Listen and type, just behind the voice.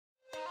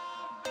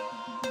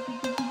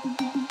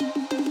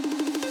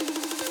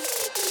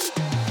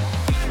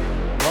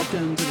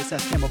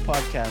Seth Campbell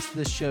Podcast.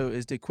 This show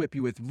is to equip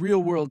you with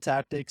real-world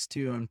tactics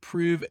to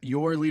improve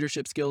your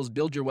leadership skills,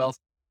 build your wealth,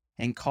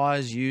 and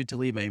cause you to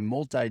leave a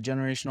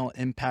multi-generational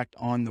impact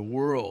on the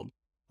world.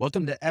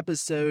 Welcome to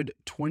episode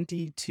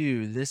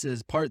 22. This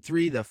is part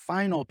 3, the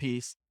final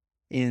piece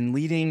in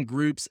leading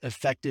groups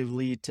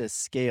effectively to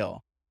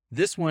scale.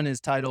 This one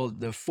is titled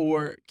The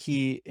 4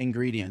 Key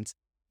Ingredients,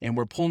 and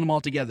we're pulling them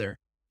all together.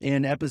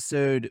 In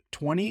episode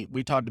 20,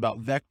 we talked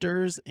about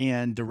vectors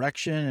and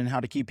direction and how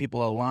to keep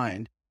people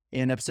aligned.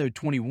 In episode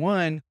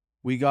 21,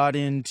 we got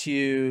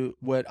into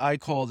what I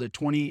call the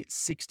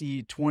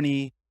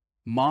 20-60-20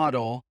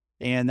 model,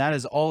 and that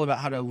is all about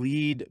how to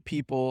lead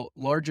people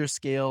larger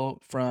scale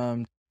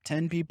from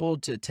 10 people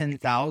to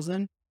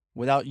 10,000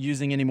 without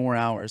using any more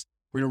hours.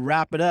 We're going to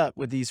wrap it up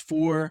with these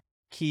 4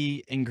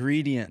 key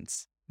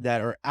ingredients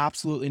that are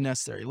absolutely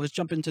necessary. Let's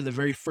jump into the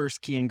very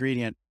first key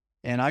ingredient,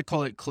 and I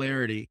call it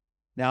clarity.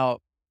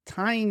 Now,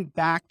 tying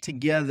back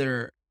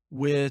together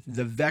with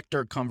the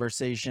vector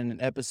conversation in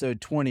episode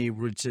 20,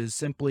 which is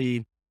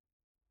simply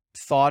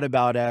thought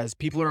about as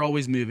people are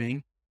always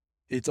moving.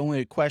 It's only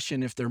a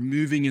question if they're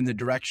moving in the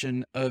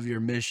direction of your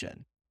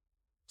mission.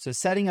 So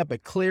setting up a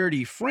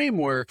clarity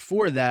framework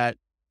for that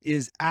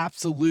is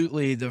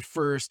absolutely the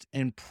first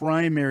and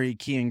primary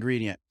key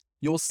ingredient.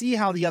 You'll see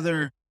how the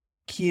other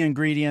key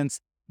ingredients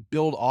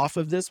build off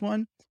of this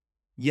one.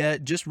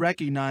 Yet just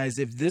recognize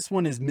if this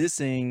one is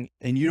missing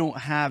and you don't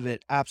have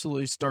it,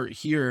 absolutely start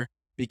here,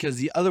 because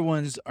the other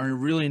ones are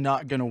really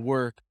not going to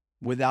work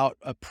without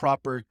a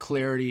proper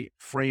clarity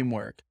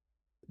framework.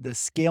 The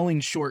scaling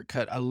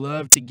shortcut, I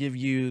love to give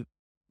you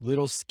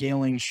little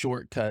scaling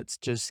shortcuts,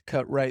 just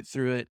cut right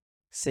through it,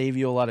 save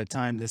you a lot of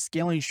time. The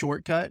scaling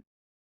shortcut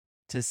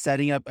to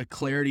setting up a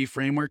clarity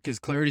framework, because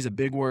clarity is a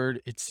big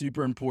word. It's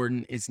super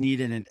important. It's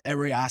needed in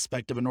every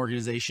aspect of an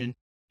organization.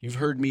 You've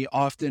heard me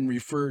often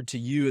refer to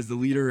you as the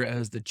leader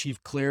as the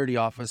chief clarity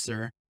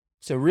officer.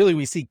 So really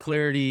we see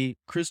clarity,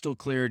 crystal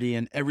clarity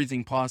in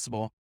everything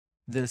possible.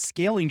 The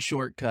scaling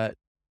shortcut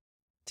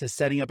to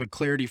setting up a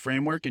clarity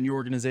framework in your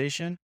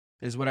organization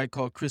is what I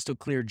call crystal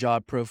clear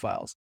job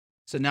profiles.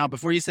 So now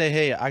before you say,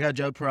 hey, I got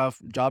job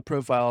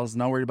profiles,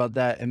 not worried about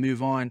that, and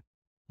move on,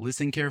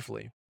 listen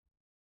carefully.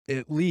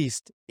 At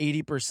least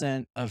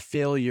 80% of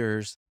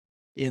failures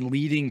in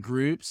leading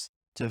groups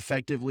to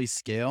effectively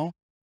scale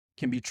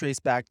can be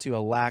traced back to a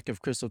lack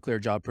of crystal clear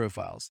job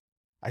profiles.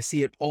 I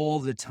see it all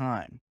the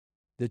time.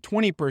 The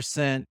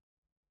 20%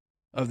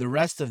 of the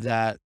rest of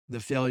that, the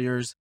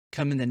failures,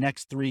 come in the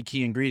next 3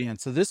 key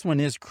ingredients. So this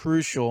one is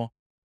crucial.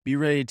 Be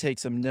ready to take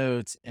some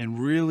notes and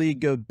really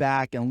go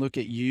back and look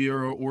at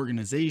your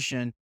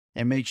organization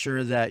and make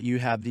sure that you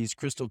have these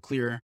crystal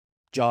clear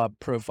job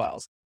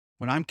profiles.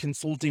 When I'm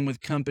consulting with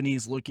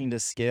companies looking to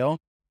scale,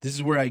 this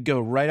is where I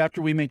go right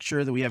after we make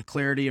sure that we have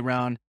clarity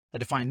around a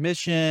defined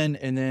mission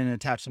and then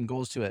attach some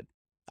goals to it.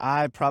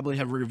 I probably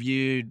have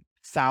reviewed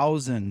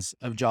thousands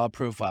of job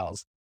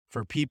profiles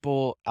for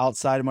people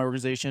outside of my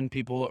organization,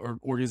 people or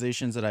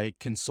organizations that I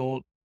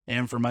consult,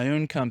 and for my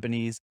own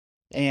companies.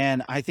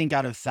 And I think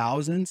out of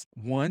thousands,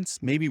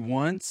 maybe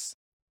once,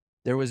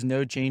 there was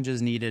no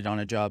changes needed on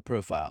a job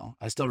profile.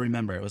 I still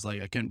remember it was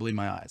like, I couldn't believe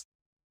my eyes.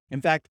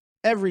 In fact,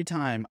 every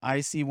time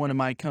I see one of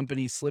my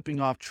companies slipping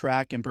off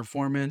track in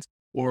performance,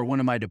 or one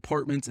of my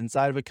departments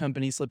inside of a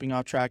company slipping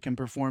off track in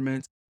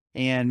performance,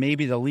 and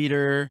maybe the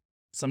leader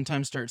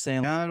sometimes starts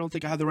saying, I don't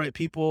think I have the right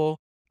people,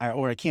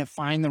 or I can't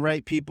find the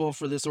right people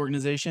for this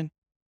organization,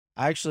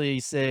 I actually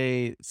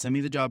say, send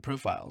me the job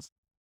profiles.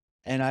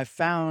 And I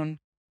found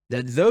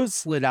that those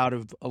slid out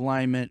of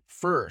alignment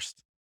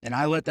first. And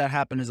I let that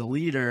happen as a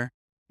leader,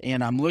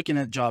 and I'm looking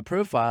at job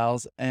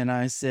profiles and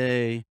I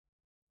say,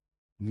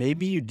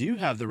 maybe you do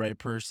have the right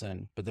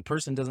person, but the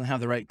person doesn't have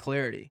the right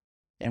clarity.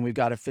 And we've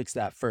got to fix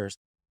that first.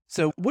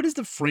 So what is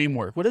the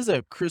framework? What does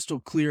a crystal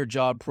clear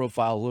job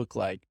profile look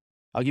like?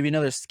 I'll give you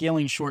another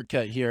scaling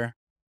shortcut here.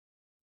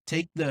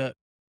 Take the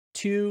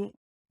 2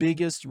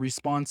 biggest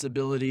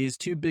responsibilities,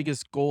 2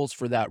 biggest goals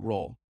for that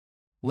role.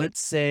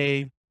 Let's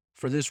say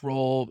for this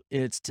role,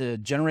 it's to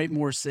generate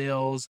more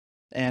sales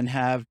and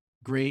have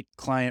great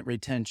client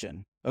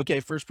retention. Okay,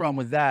 first problem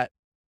with that,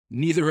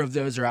 neither of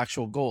those are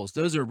actual goals.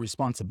 Those are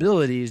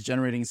responsibilities,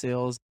 generating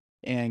sales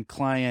and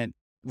client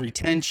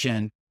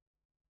retention.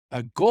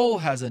 A goal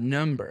has a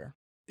number.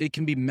 It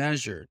can be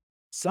measured.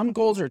 Some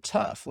goals are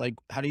tough. Like,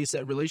 how do you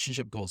set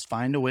relationship goals?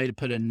 Find a way to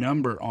put a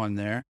number on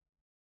there.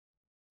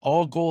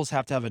 All goals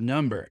have to have a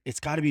number. It's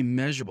got to be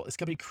measurable. It's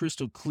got to be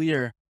crystal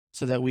clear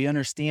so that we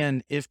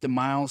understand if the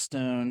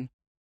milestone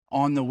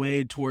on the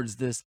way towards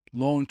this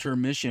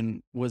long-term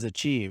mission was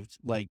achieved.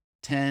 Like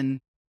 10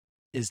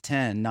 is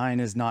 10, 9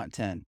 is not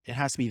 10. It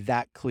has to be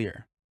that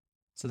clear.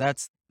 So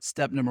that's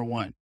step number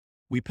 1.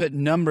 We put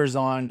numbers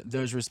on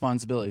those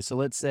responsibilities. So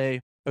let's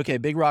say, okay,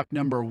 big rock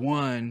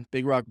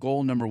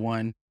goal number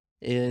 1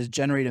 is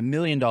generate $1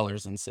 million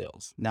in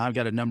sales. Now I've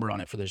got a number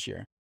on it for this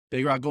year.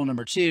 Big rock goal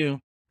number 2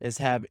 is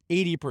have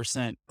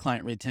 80%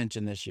 client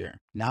retention this year.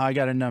 Now I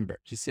got a number.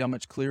 Do you see how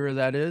much clearer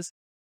that is?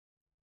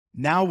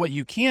 Now what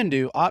you can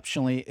do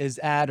optionally is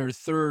add a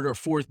third or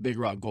fourth big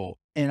rock goal.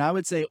 And I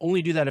would say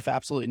only do that if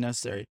absolutely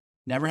necessary.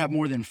 Never have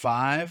more than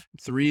 5.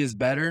 3 is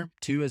better.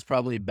 2 is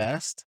probably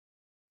best.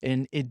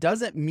 And it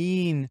doesn't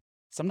mean,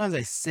 sometimes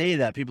I say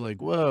that people are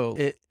like, whoa,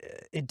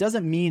 it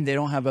doesn't mean they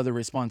don't have other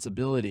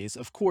responsibilities.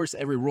 Of course,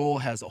 every role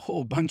has a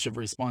whole bunch of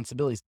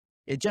responsibilities.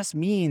 It just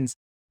means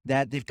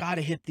that they've got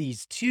to hit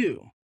these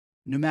two,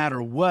 no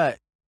matter what,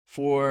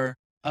 for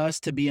us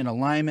to be in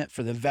alignment,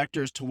 for the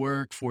vectors to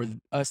work, for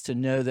us to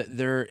know that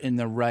they're in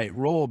the right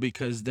role,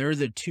 because they're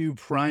the two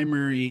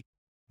primary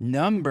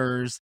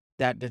numbers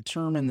that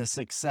determine the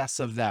success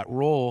of that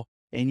role.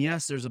 And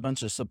yes, there's a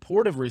bunch of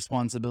supportive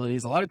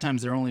responsibilities. A lot of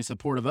times they're only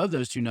supportive of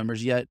those two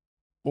numbers yet,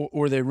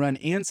 or they run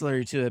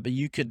ancillary to it, but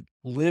you could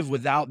live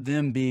without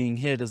them being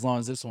hit as long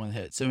as this one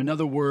hit. So in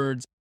other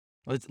words,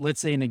 let's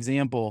say an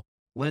example.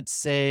 Let's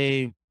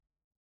say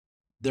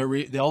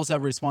they also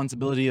have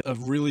responsibility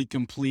of really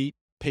complete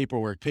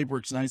paperwork.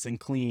 Paperwork's nice and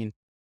clean,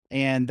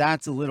 and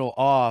that's a little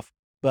off,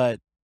 but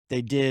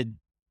they did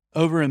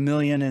over 1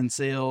 million in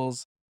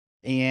sales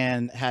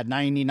and had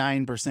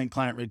 99%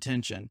 client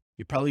retention.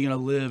 You're probably going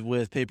to live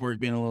with paperwork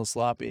being a little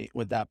sloppy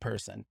with that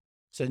person.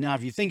 So now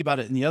if you think about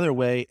it in the other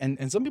way,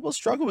 and some people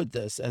struggle with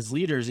this as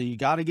leaders, you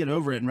got to get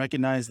over it and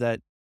recognize that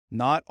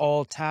not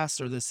all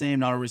tasks are the same.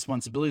 Not all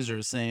responsibilities are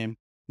the same,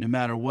 no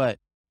matter what.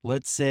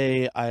 Let's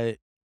say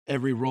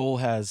every role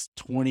has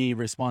 20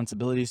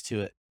 responsibilities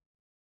to it.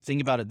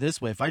 Think about it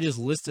this way. If I just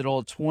listed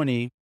all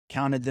 20,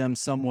 counted them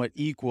somewhat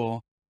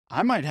equal,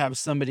 I might have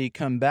somebody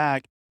come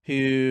back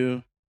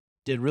who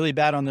did really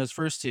bad on those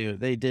first two.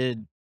 They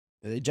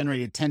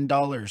generated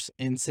 $10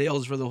 in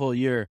sales for the whole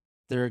year.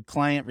 Their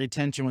client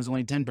retention was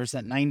only 10%.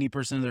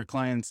 90% of their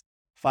clients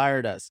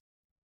fired us,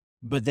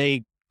 but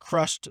they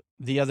crushed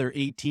the other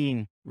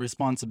 18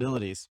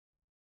 responsibilities.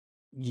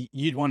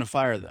 You'd want to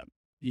fire them.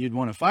 You'd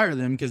want to fire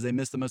them because they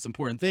missed the most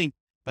important thing.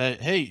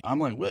 But hey, I'm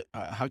like, what?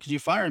 How could you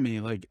fire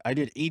me? Like, I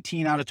did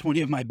 18 out of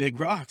 20 of my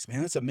big rocks,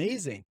 man. That's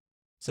amazing.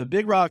 So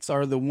big rocks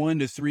are the 1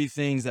 to 3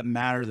 things that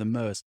matter the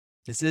most.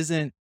 This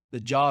isn't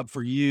the job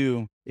for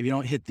you if you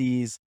don't hit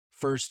these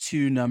first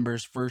 2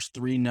 numbers, first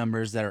 3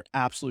 numbers that are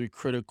absolutely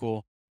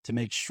critical to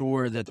make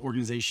sure that the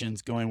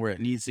organization's going where it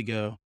needs to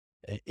go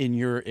in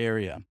your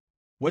area.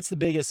 What's the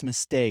biggest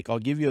mistake? I'll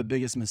give you a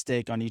biggest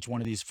mistake on each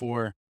one of these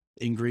 4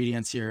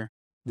 ingredients here.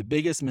 The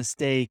biggest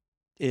mistake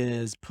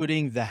is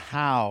putting the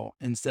how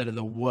instead of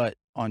the what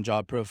on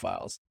job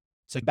profiles.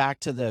 So back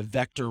to the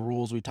vector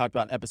rules we talked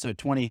about in episode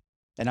 20.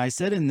 And I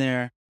said in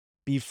there,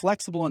 be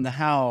flexible on the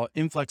how,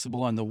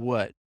 inflexible on the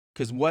what,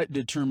 because what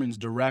determines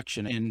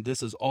direction. And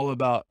this is all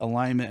about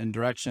alignment and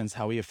directions,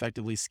 how we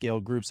effectively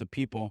scale groups of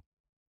people.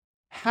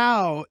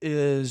 How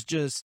is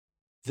just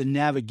the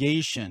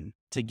navigation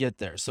to get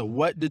there. So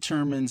what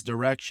determines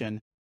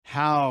direction?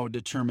 How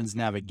determines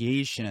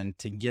navigation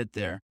to get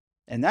there?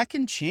 And that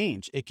can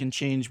change. It can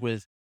change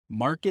with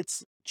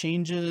markets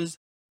changes,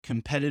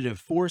 competitive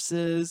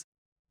forces,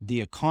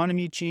 the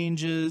economy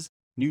changes,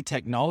 new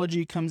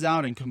technology comes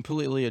out and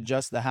completely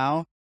adjusts the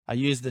how. I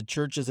use the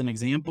church as an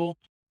example.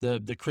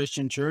 The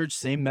Christian church,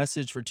 same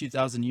message for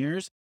 2,000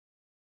 years.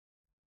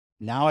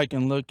 Now I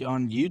can look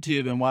on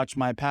YouTube and watch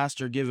my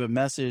pastor give a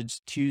message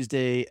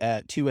Tuesday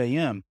at 2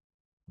 a.m.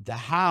 The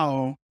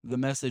how the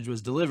message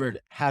was delivered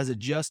has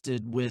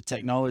adjusted with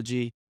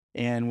technology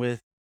and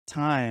with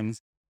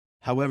times.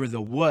 However,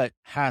 the what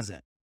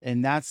hasn't.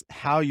 And that's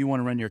how you want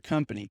to run your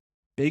company.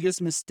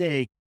 Biggest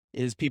mistake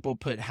is people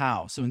put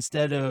how. So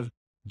instead of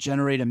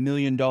generate $1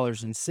 million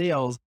in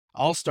sales,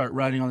 I'll start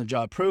writing on the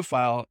job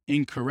profile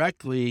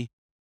incorrectly.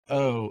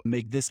 Oh,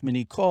 make this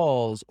many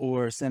calls,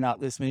 or send out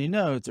this many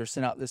notes, or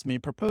send out this many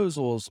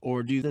proposals,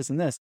 or do this and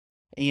this.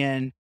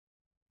 And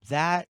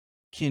that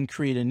can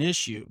create an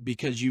issue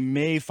because you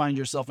may find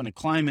yourself in a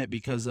climate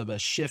because of a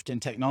shift in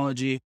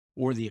technology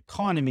or the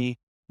economy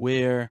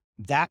where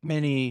that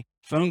many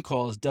phone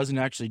calls doesn't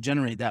actually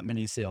generate that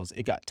many sales.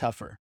 It got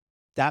tougher.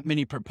 That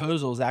many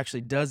proposals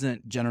actually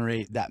doesn't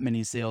generate that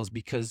many sales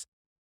because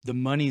the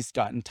money's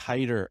gotten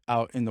tighter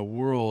out in the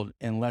world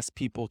and less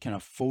people can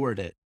afford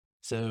it.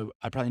 So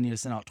I probably need to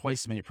send out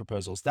twice as many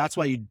proposals. That's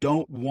why you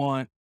don't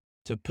want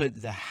to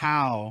put the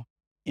how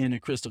in a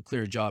crystal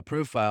clear job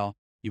profile.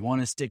 You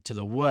want to stick to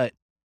the what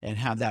and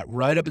have that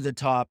right up at the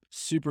top,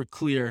 super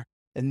clear.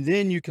 And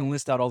then you can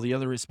list out all the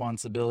other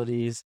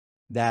responsibilities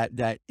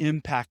that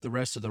impact the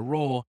rest of the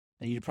role.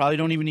 And you probably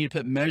don't even need to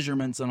put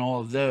measurements on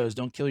all of those.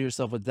 Don't kill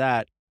yourself with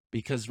that,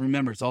 because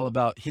remember, it's all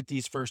about hit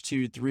these first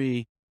 2,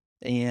 3,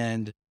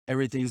 and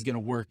everything's going to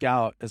work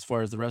out as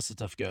far as the rest of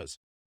the stuff goes.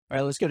 All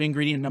right, let's go to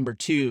ingredient number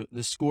 2,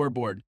 the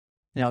scoreboard.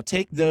 Now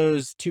take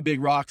those 2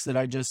 big rocks that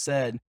I just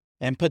said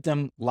and put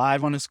them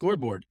live on a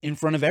scoreboard in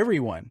front of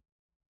everyone.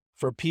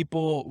 For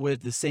people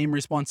with the same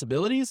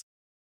responsibilities,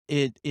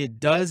 it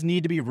does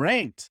need to be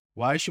ranked.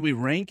 Why should we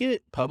rank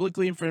it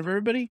publicly in front of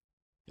everybody?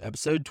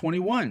 Episode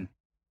 21.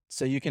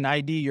 So you can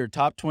ID your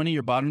top 20,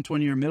 your bottom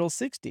 20, your middle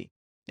 60,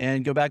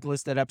 and go back and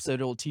list that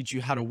episode. It will teach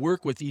you how to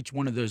work with each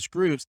one of those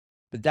groups,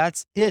 but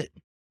that's it.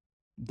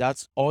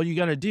 That's all you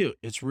got to do.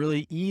 It's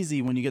really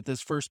easy when you get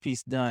this first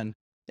piece done.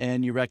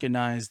 and you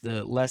recognize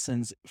the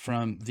lessons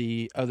from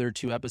the other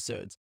 2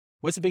 episodes.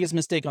 What's the biggest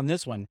mistake on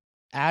this one?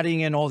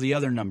 Adding in all the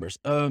other numbers.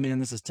 Oh man,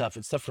 this is tough.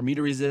 It's tough for me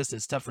to resist.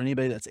 It's tough for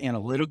anybody that's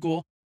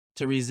analytical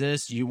to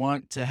resist. You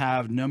want to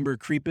have number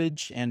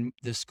creepage, and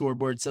the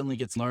scoreboard suddenly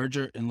gets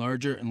larger and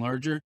larger and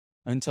larger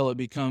until it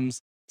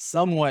becomes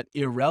somewhat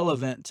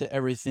irrelevant to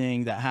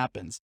everything that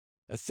happens.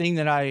 A thing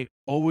that I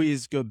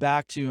always go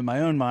back to in my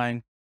own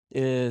mind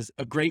is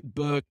a great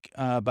book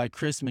by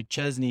Chris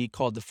McChesney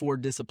called The 4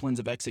 Disciplines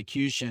of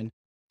Execution.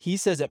 He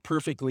says it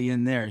perfectly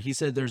in there. He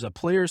said there's a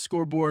player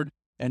scoreboard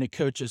and a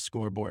coach's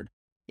scoreboard.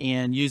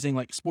 And using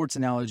like sports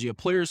analogy, a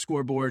player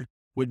scoreboard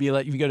would be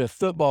like, if you go to a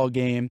football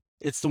game,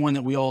 it's the one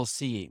that we all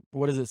see.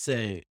 What does it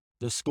say?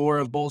 The score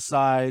of both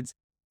sides,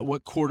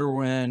 what quarter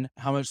we're in,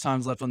 how much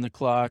time's left on the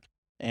clock,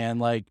 and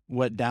like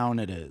what down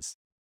it is.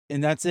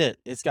 And that's it.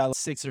 It's got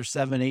 6 or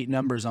 7, 8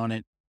 numbers on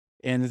it.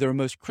 And they're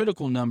most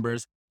critical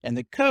numbers. And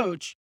the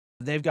coach,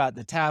 they've got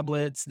the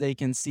tablets. They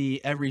can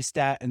see every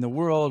stat in the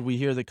world. We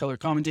hear the color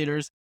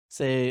commentators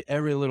say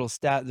every little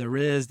stat there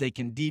is. They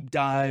can deep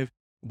dive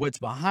what's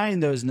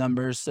behind those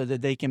numbers so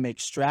that they can make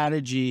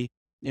strategy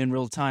in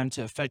real time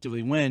to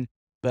effectively win.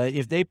 But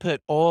if they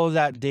put all of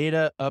that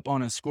data up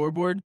on a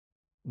scoreboard,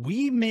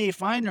 we may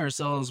find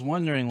ourselves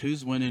wondering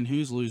who's winning,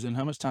 who's losing,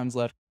 how much time's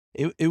left.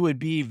 It would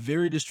be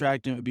very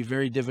distracting. It would be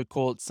very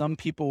difficult. Some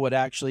people would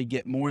actually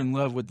get more in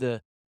love with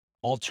the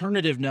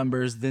alternative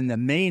numbers than the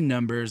main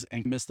numbers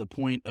and miss the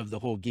point of the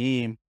whole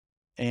game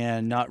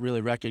and not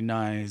really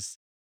recognize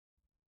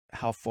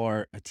how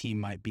far a team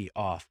might be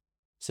off.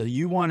 So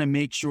you want to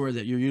make sure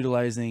that you're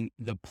utilizing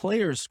the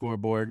player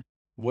scoreboard.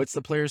 What's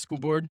the player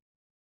scoreboard?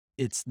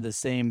 It's the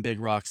same big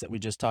rocks that we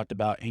just talked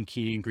about in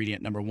key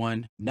ingredient number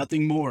 1,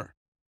 nothing more.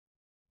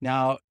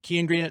 Now, key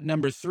ingredient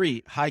number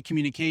 3, high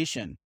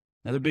communication.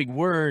 Another big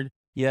word,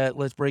 yet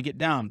let's break it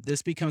down.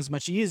 This becomes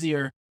much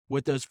easier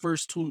with those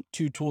first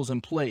two tools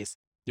in place,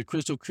 the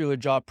crystal clear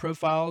job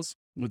profiles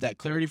with that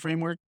clarity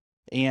framework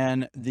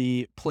and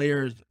the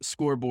player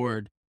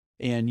scoreboard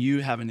and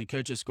you having the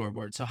coach's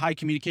scoreboard. So high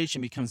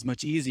communication becomes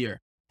much easier.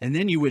 And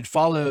then you would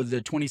follow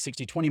the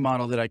 20-60-20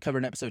 model that I covered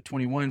in episode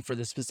 21 for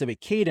the specific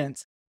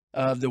cadence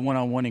of the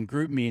one-on-one and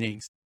group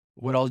meetings.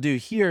 What I'll do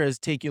here is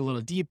take you a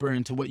little deeper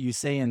into what you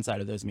say inside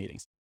of those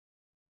meetings.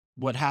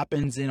 What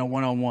happens in a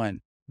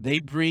one-on-one? They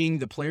bring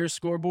the player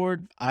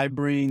scoreboard. I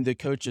bring the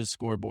coach's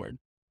scoreboard.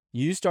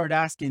 You start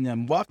asking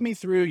them, walk me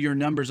through your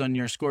numbers on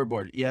your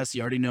scoreboard. Yes,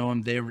 you already know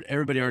them.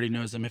 Everybody already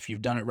knows them if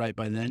you've done it right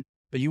by then.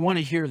 But you want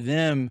to hear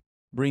them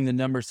bring the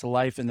numbers to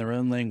life in their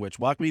own language.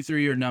 Walk me through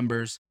your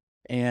numbers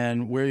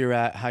and where you're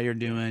at, how you're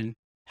doing,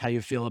 how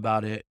you feel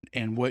about it,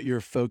 and what your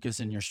focus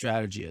and your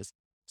strategy is.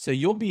 So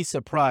you'll be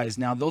surprised.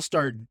 Now they'll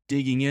start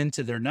digging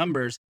into their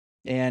numbers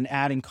and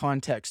adding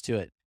context to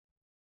it.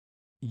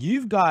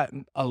 You've got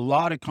a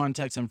lot of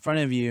context in front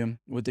of you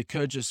with the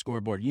coach's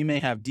scoreboard. You may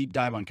have deep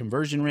dive on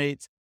conversion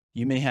rates.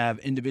 You may have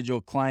individual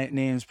client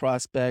names,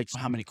 prospects,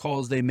 how many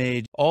calls they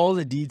made, all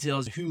the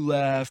details, who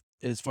left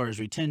as far as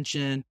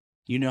retention.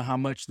 You know how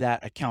much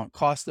that account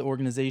cost the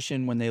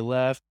organization when they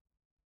left.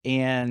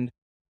 And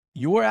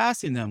you're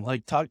asking them,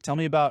 like, tell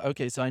me about,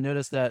 okay, so I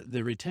noticed that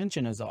the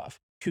retention is off.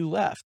 Who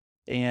left?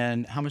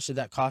 And how much did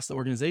that cost the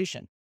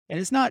organization? And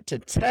it's not to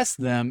test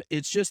them.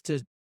 It's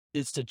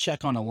to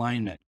check on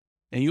alignment.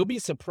 And you'll be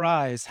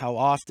surprised how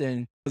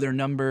often their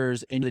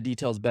numbers and the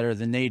details better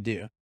than they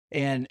do.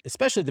 And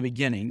especially at the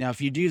beginning. Now,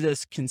 if you do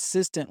this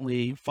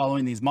consistently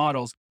following these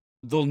models,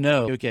 they'll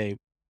know, okay,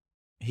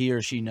 he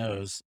or she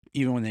knows.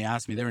 Even when they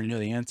ask me, they already know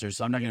the answer.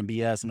 So I'm not going to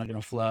BS. I'm not going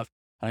to fluff.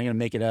 I'm not going to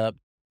make it up.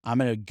 I'm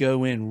going to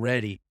go in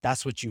ready.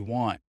 That's what you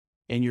want.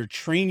 And you're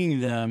training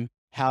them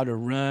how to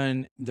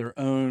run their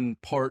own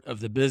part of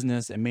the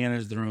business and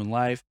manage their own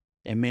life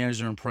and manage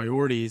their own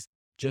priorities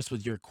just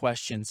with your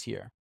questions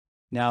here.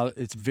 Now,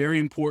 it's very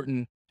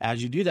important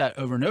as you do that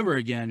over and over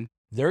again,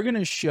 they're going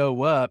to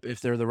show up if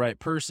they're the right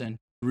person,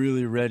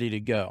 really ready to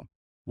go.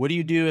 What do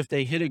you do if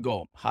they hit a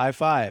goal? High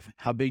five.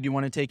 How big do you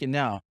want to take it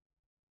now?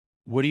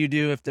 What do you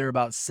do if they're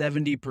about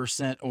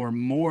 70% or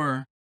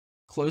more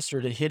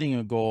closer to hitting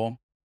a goal?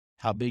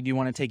 How big do you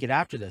want to take it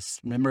after this?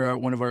 Remember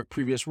one of our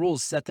previous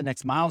rules, set the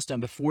next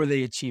milestone before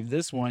they achieve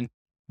this one,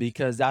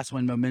 because that's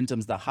when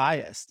momentum's the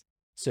highest.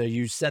 So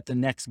you set the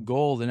next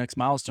goal, the next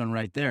milestone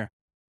right there.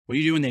 What do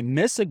you do when they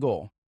miss a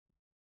goal?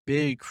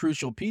 Big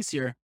crucial piece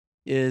here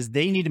is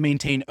they need to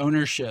maintain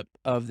ownership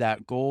of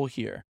that goal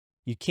here.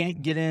 You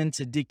can't get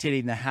into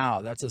dictating the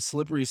how. That's a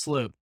slippery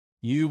slope.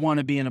 You want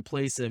to be in a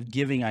place of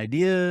giving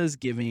ideas,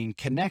 giving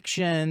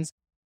connections.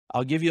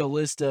 I'll give you a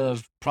list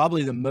of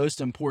probably the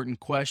most important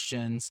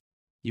questions.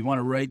 You want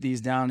to write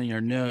these down in your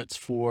notes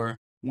for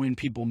when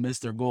people miss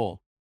their goal.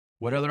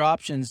 What other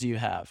options do you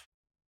have?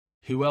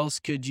 Who else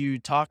could you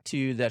talk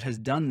to that has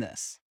done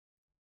this?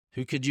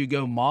 Who could you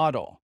go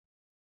model?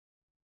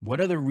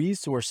 What other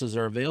resources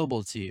are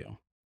available to you?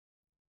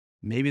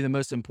 Maybe the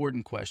most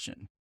important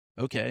question.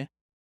 Okay,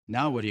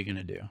 now what are you going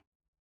to do?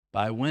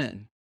 By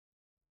when?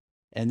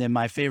 And then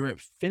my favorite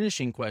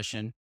finishing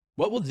question,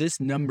 what will this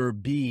number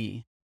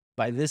be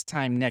by this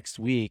time next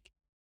week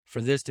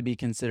for this to be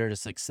considered a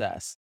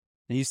success.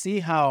 And you see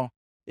how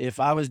if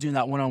I was doing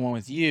that one-on-one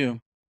with you,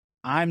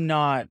 I'm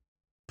not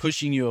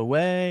pushing you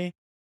away,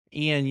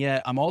 and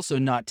yet I'm also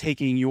not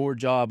taking your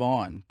job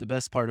on. The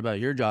best part about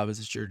your job is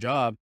it's your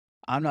job.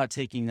 I'm not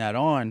taking that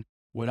on.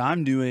 What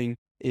I'm doing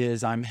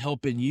is I'm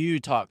helping you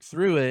talk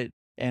through it,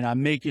 and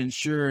I'm making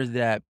sure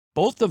that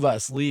both of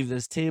us leave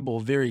this table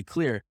very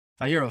clear.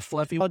 If I hear a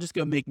fluffy, I'll just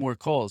go make more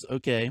calls.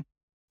 Okay,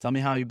 tell me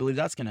how you believe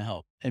that's going to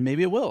help. And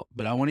maybe it will,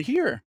 but I want to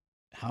hear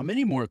how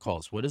many more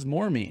calls? What does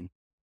more mean?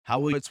 How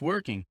will it's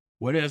working?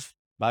 What if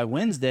by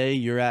Wednesday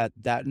you're at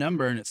that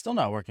number and it's still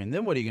not working?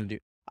 Then what are you going to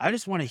do? I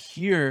just want to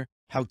hear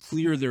how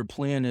clear their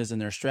plan is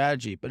and their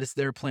strategy, but it's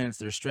their plan, it's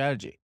their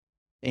strategy.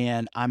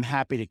 And I'm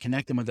happy to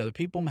connect them with other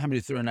people. I'm happy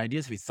to throw in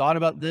ideas. Have you thought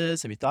about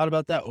this? Have you thought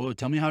about that? Oh,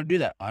 tell me how to do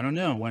that. I don't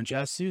know. Why don't you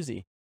ask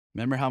Susie?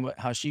 Remember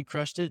how she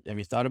crushed it? Have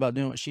you thought about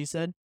doing what she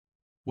said?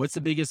 What's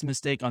the biggest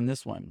mistake on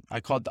this one?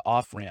 I call it the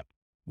off ramp.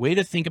 Way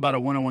to think about a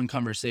one-on-one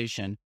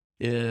conversation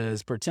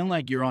is pretend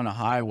like you're on a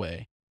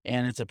highway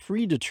and it's a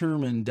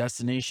predetermined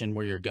destination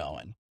where you're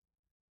going.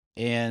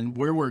 And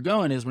where we're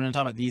going is we're going to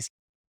talk about these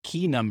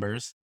key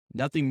numbers,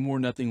 nothing more,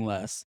 nothing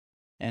less.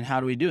 And how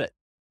do we do it?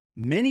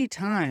 Many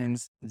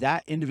times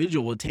that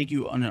individual will take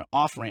you on an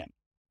off ramp.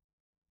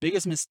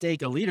 Biggest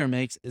mistake a leader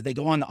makes is they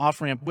go on the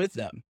off ramp with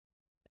them.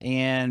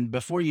 And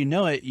before you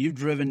know it, you've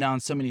driven down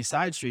so many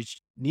side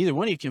streets, neither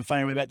one of you can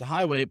find your way back to the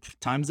highway.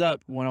 Time's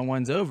up,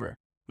 one-on-one's over.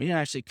 We didn't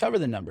actually cover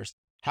the numbers.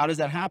 How does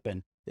that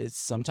happen? It's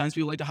sometimes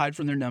people like to hide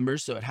from their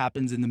numbers. So it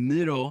happens in the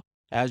middle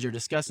as you're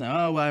discussing,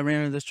 oh, well, I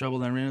ran into this trouble,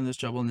 then I ran into this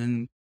trouble, and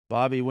then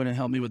Bobby wouldn't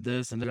help me with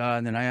this, and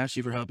then I asked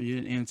you for help, you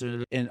didn't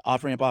answer, and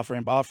off ramp, off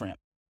ramp, off ramp.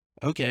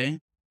 Okay,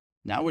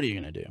 now what are you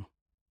going to do?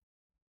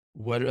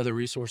 What other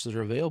resources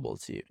are available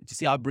to you? You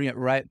see, I'll bring it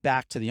right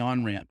back to the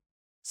on ramp.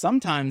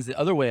 Sometimes the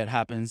other way it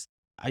happens,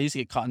 I used to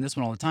get caught in this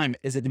one all the time,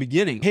 is at the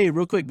beginning. Hey,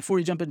 real quick, before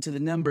you jump into the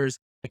numbers,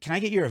 can I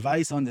get your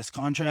advice on this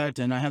contract?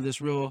 And I have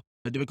this real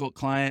difficult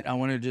client. I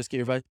want to just get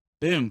your advice.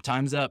 Boom,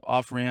 time's up,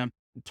 off ramp.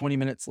 20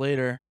 minutes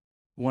later,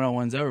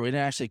 one-on-one's over. We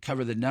didn't actually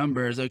cover the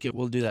numbers. Okay,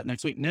 we'll do that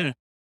next week. No.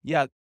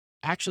 Yeah,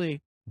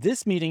 actually,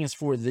 this meeting is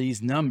for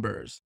these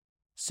numbers.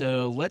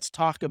 So let's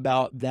talk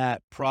about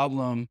that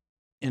problem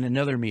in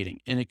another meeting.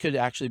 And it could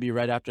actually be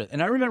right after.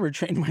 And I remember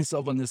training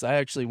myself on this. I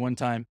actually one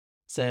time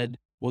said,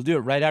 we'll do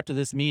it right after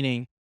this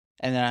meeting.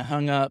 And then I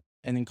hung up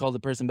and then called the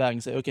person back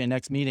and said, okay,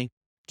 next meeting.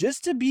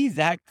 Just to be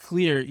that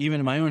clear, even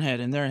in my own head,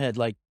 in their head,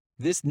 like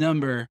this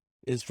number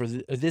is for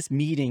this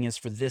meeting is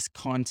for this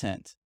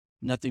content,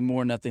 nothing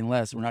more, nothing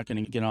less. We're not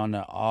going to get on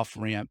the off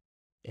ramp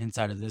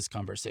inside of this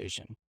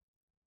conversation.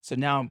 So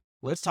now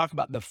let's talk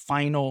about the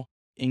final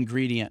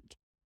ingredient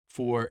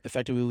for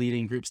effectively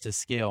leading groups to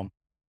scale.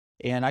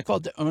 And I call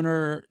it the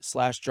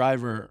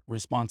owner/driver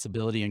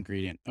responsibility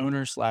ingredient,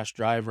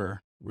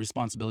 owner/driver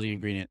responsibility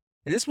ingredient.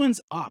 And this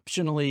one's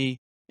optionally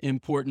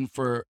important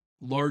for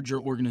larger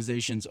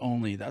organizations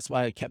only. That's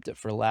why I kept it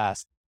for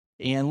last.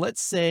 And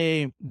let's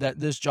say that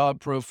this job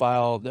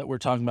profile that we're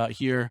talking about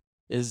here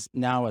is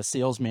now a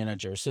sales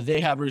manager. So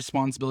they have a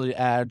responsibility to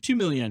add 2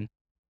 million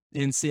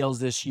in sales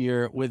this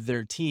year with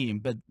their team,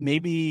 but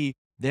maybe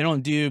they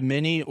don't do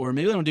many, or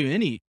maybe they don't do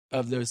any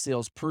of those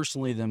sales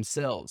personally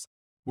themselves.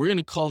 We're going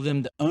to call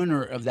them the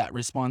owner of that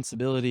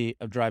responsibility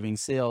of driving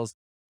sales.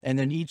 And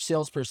then each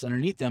salesperson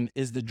underneath them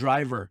is the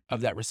driver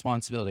of that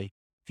responsibility.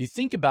 If you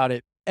think about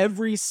it,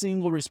 every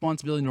single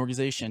responsibility in an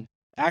organization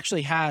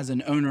actually has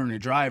an owner and a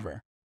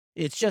driver.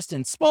 It's just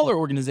in smaller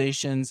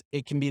organizations,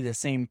 it can be the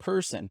same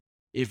person.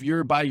 If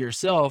you're by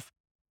yourself,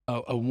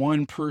 a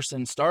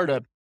one-person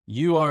startup,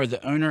 you are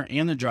the owner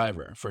and the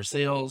driver for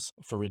sales,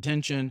 for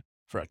retention,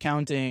 for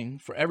accounting,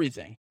 for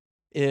everything.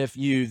 If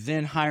you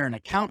then hire an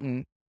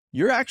accountant,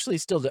 you're actually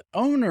still the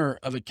owner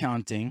of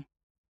accounting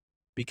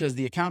because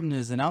the accountant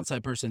is an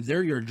outside person.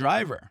 They're your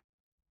driver.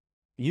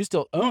 You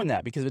still own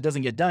that because if it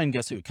doesn't get done,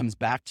 guess who it comes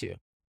back to?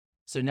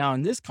 So now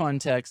in this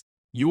context,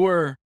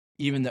 you're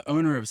even the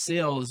owner of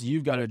sales.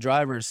 You've got a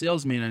driver, a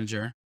sales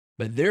manager,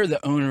 but they're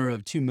the owner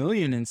of 2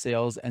 million in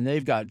sales, and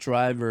they've got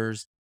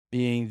drivers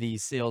being the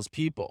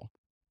salespeople.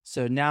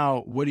 So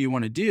now what do you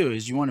want to do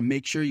is you want to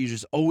make sure you're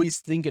just always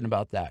thinking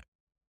about that.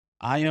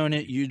 I own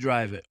it, you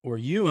drive it, or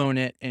you own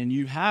it and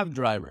you have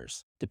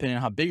drivers, depending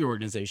on how big your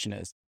organization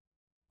is.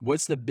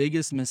 What's the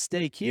biggest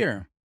mistake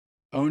here?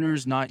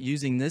 Owners not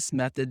using this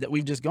method that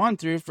we've just gone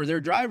through for their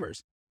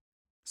drivers.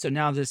 So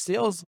now the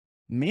sales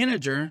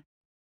manager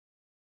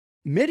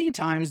many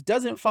times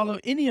doesn't follow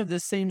any of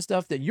this same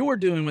stuff that you're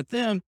doing with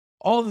them,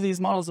 all of these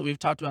models that we've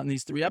talked about in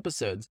these 3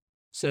 episodes.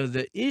 So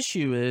the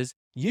issue is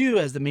you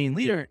as the main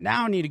leader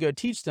now need to go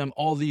teach them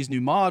all these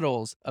new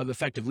models of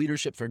effective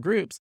leadership for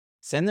groups.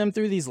 Send them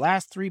through these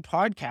last 3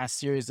 podcast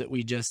series that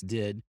we just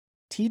did.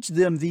 Teach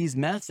them these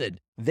methods.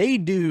 They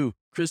do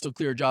crystal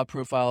clear job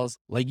profiles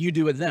like you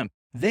do with them.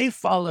 They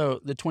follow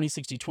the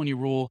 20-60-20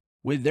 rule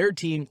with their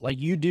team like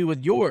you do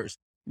with yours.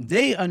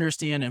 They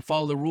understand and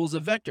follow the rules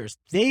of vectors.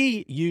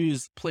 They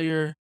use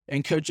player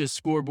and coaches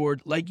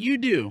scoreboard like you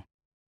do.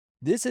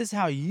 This is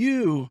how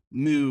you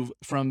move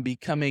from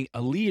becoming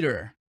a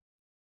leader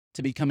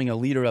to becoming a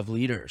leader of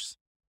leaders.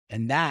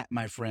 And that,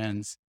 my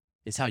friends,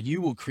 is how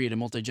you will create a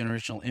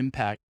multi-generational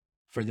impact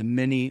for the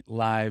many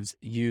lives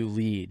you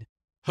lead.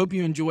 Hope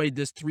you enjoyed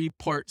this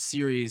 3-part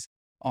series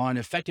on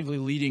effectively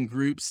leading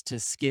groups to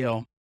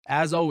scale.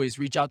 As always,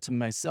 reach out to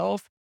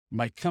myself,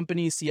 my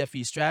company,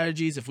 CFE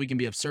Strategies, if we can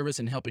be of service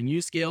in helping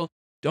you scale.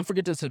 Don't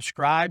forget to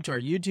subscribe to our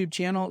YouTube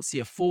channel, see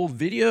a full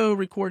video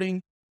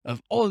recording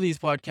of all of these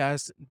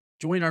podcasts.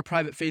 Join our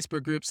private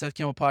Facebook group, Seth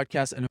Campbell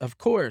Podcast. And of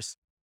course,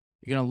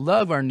 you're going to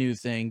love our new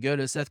thing. Go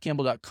to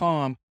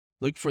sethcampbell.com,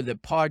 look for the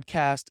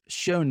podcast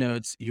show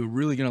notes. You're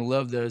really going to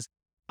love those.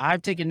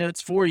 I've taken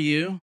notes for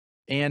you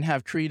and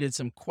have created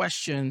some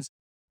questions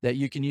that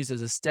you can use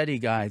as a study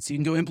guide. So you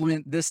can go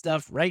implement this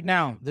stuff right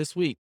now, this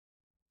week.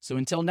 So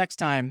until next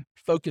time,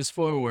 focus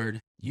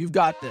forward. You've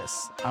got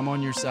this. I'm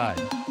on your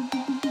side.